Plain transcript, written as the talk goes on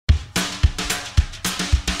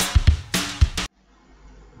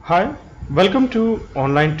Hi, welcome to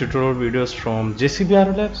online tutorial videos from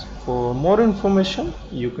JCBRO Labs. For more information,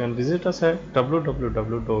 you can visit us at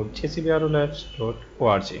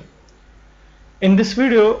www.jcbrolabs.org. In this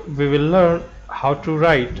video, we will learn how to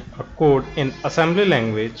write a code in assembly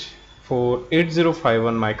language for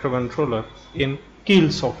 8051 microcontroller in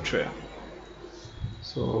KEIL software.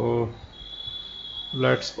 So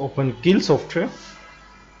let's open KEIL software.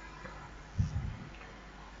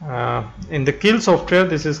 In the KEIL software,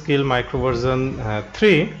 this is KEIL micro version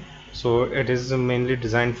 3, so it is mainly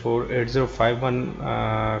designed for 8051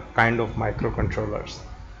 kind of microcontrollers.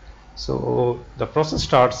 So the process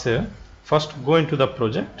starts here. First, go into the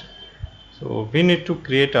project. So we need to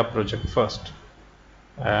create a project first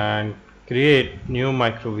and create new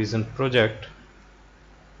microvision project,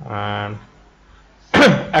 and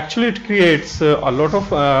actually it creates a lot of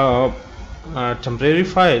temporary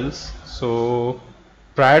files. So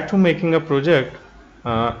prior to making a project,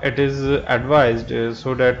 it is advised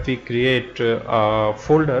so that we create a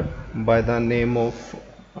folder by the name of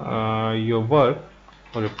your work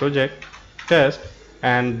or a project test,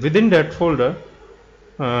 and within that folder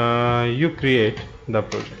you create the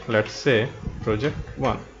project. Let's say project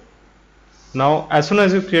 1. Now as soon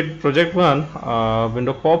as you create project 1,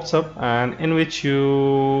 window pops up, and in which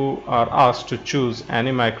you are asked to choose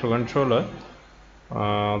any microcontroller.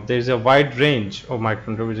 There is a wide range of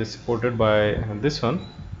microcontroller which is supported by this one.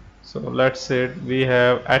 So let's say we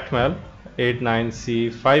have Atmel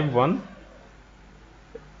 89C51,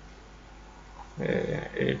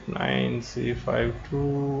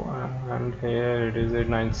 89C52, and here it is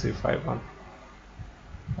 89C51,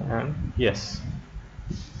 and yes.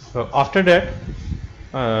 So after that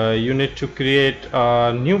you need to create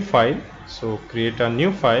a new file. So create a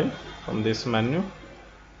new file from this menu,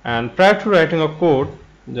 and prior to writing a code,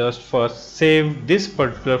 just first save this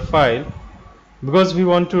particular file, because we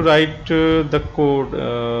want to write the code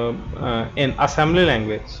in assembly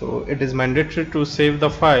language. So it is mandatory to save the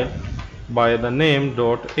file by the name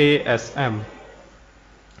 .asm.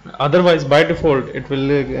 Otherwise, by default, it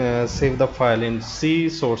will save the file in C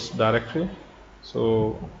source directory.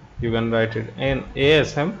 So you can write it in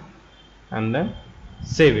ASM and then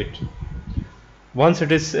save it. Once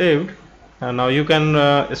it is saved, now you can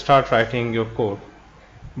start writing your code.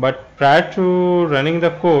 But prior to running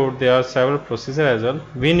the code, there are several procedures as well.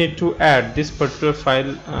 We need to add this particular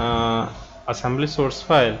file, assembly source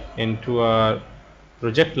file, into our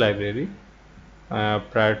project library.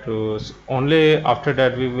 Prior to only after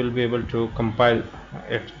that we will be able to compile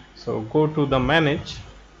it. So go to the manage,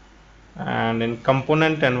 and in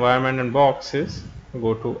component, environment and boxes,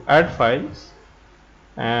 go to add files.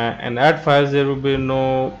 And add files, there will be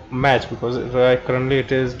no match because currently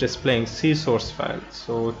it is displaying C source files.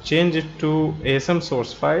 So change it to ASM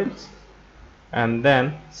source files, and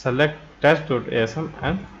then select test.asm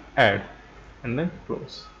and add, and then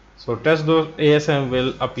close. So test.asm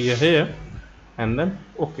will appear here, and then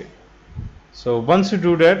OK. So once you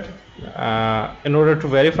do that, in order to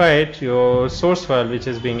verify it, your source file which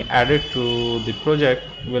is being added to the project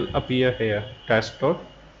will appear here,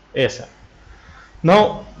 test.asm.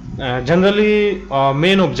 Now generally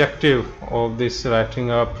main objective of this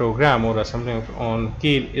writing a program or assembling on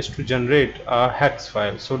KEIL is to generate a hex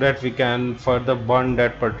file, so that we can further burn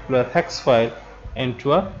that particular hex file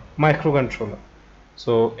into a microcontroller.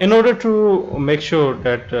 So in order to make sure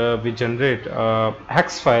that we generate a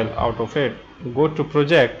hex file out of it, go to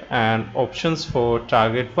project and options for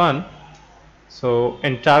target 1. So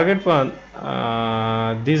in target 1,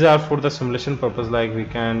 these are for the simulation purpose, like we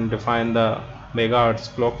can define the megahertz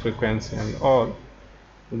clock frequency and all.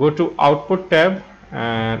 Go to output tab,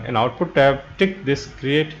 and in output tab tick this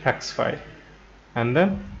create hex file, and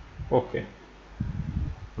then OK.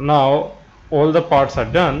 Now all the parts are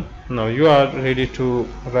done. Now you are ready to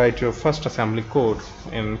write your first assembly code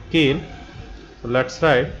in KEIL. So let's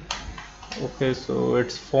write. Okay, so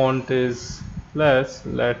its font is less.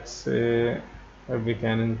 Let's say we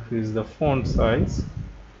can increase the font size.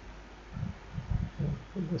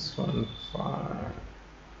 This one,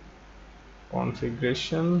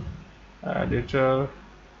 configuration, editor,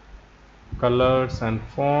 colors and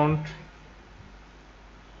font.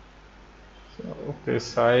 So, okay,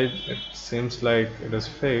 size, it seems like it is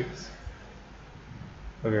fixed.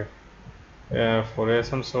 Okay, for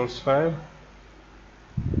ASM source file,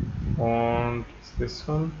 font is this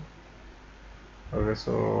one. Okay,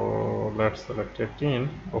 so let's select 18.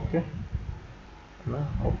 Okay,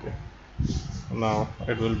 okay. Now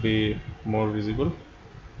it will be more visible.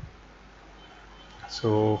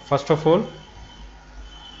 So first of all,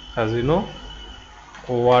 as you know,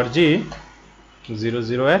 org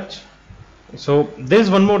 00H So there's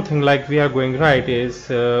one more thing like we are going right is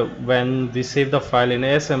when we save the file in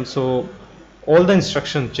ASM, so all the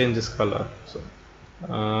instruction changes color. So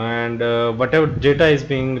and whatever data is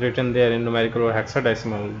being written there in numerical or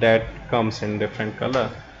hexadecimal, that comes in different color.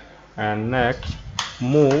 And next,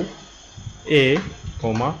 move a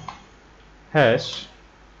comma hash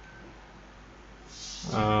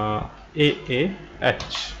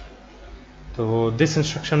AAH. So this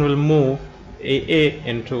instruction will move AA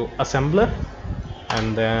into assembler,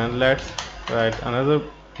 and then let's write another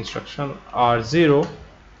instruction R0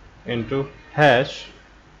 into hash.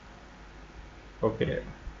 Okay,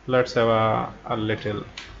 let's have a little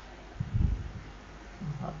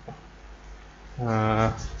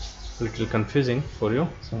confusing for you.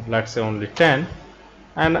 So let's say only 10,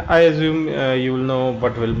 and I assume you will know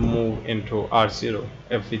what will move into R0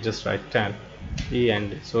 if we just write 10 E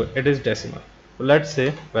and D. So it is decimal. So let's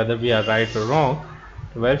say whether we are right or wrong.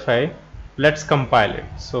 To verify, let's compile it.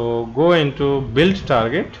 So go into build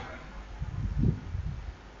target.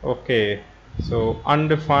 Okay, so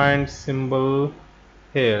undefined symbol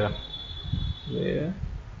here, where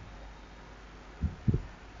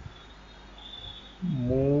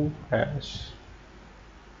move hash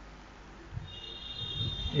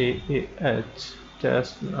AAH,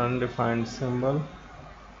 just undefined symbol.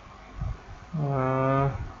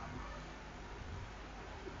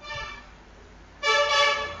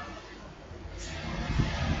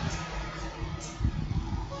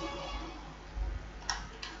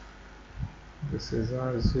 This is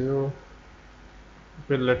R0.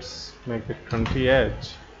 Okay, let's make it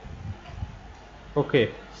 20H. Okay,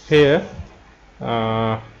 here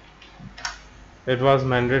it was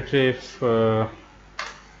mandatory if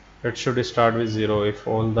it should start with 0. If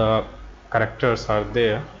all the characters are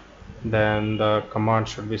there, then the command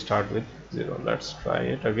should be start with 0. Let's try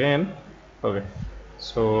it again. Okay,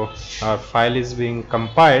 so our file is being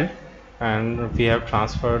compiled and we have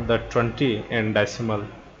transferred the 20 in decimal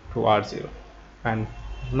to R0, and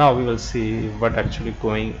now we will see what actually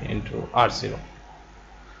going into R0.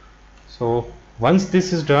 So once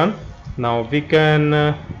this is done, now we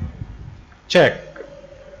can check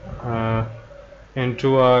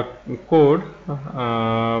into a code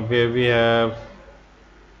where we have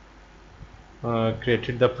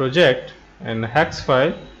created the project and hex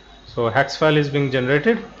file. So hex file is being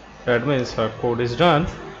generated, that means our code is done.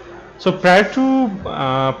 So prior to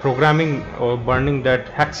programming or burning that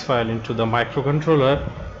hex file into the microcontroller,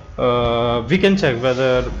 we can check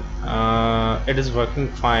whether it is working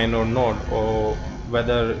fine or not, or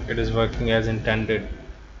whether it is working as intended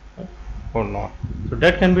or not. So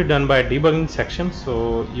that can be done by debugging section.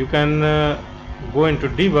 So you can go into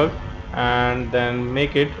debug and then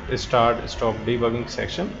make it start stop debugging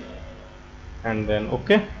section, and then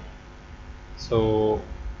okay. So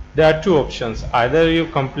there are two options: either you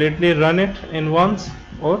completely run it in once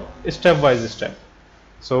or step by step.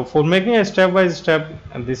 So for making a step by step,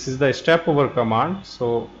 and this is the step over command.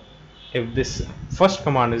 So if this first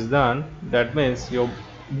command is done, that means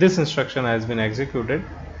this instruction has been executed,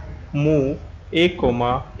 move a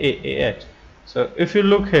comma AAH. So if you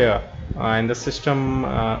look here in the system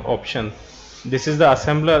option, this is the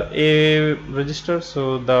assembler A register,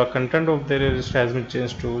 so the content of the register has been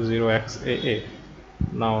changed to 0xAA.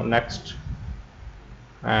 Now next,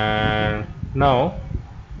 and now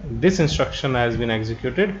this instruction has been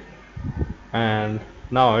executed, and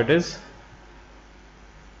now it is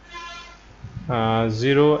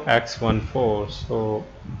 0x14. so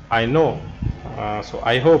I know, so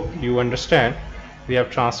I hope you understand, we have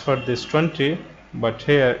transferred this 20, but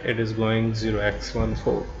here it is going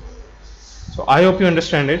 0x14. So I hope you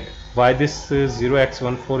understand it, why this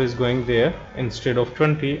 0x14 is going there instead of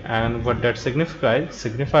 20 and what that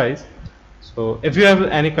signifies. So if you have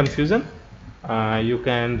any confusion, you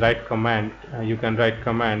can write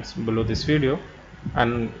comments below this video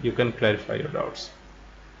and you can clarify your doubts.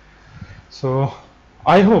 So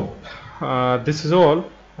I hope this is all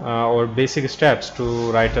our basic steps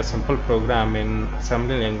to write a simple program in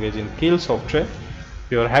assembly language in KEIL software.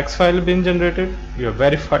 Your hex file being generated, you have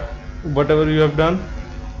verified whatever you have done.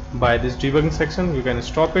 By this debugging section, you can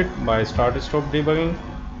stop it by start stop debugging.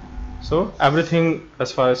 So everything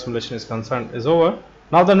as far as simulation is concerned is over.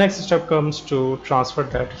 Now the next step comes to transfer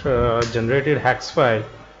that generated hex file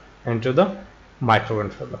into the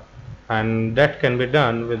microcontroller, and that can be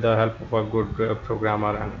done with the help of a good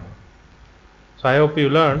programmer. And so I hope you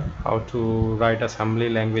learned how to write assembly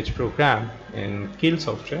language program in KEIL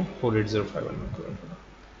software 48051 microcontroller.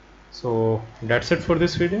 So that's it for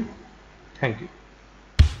this video. Thank you.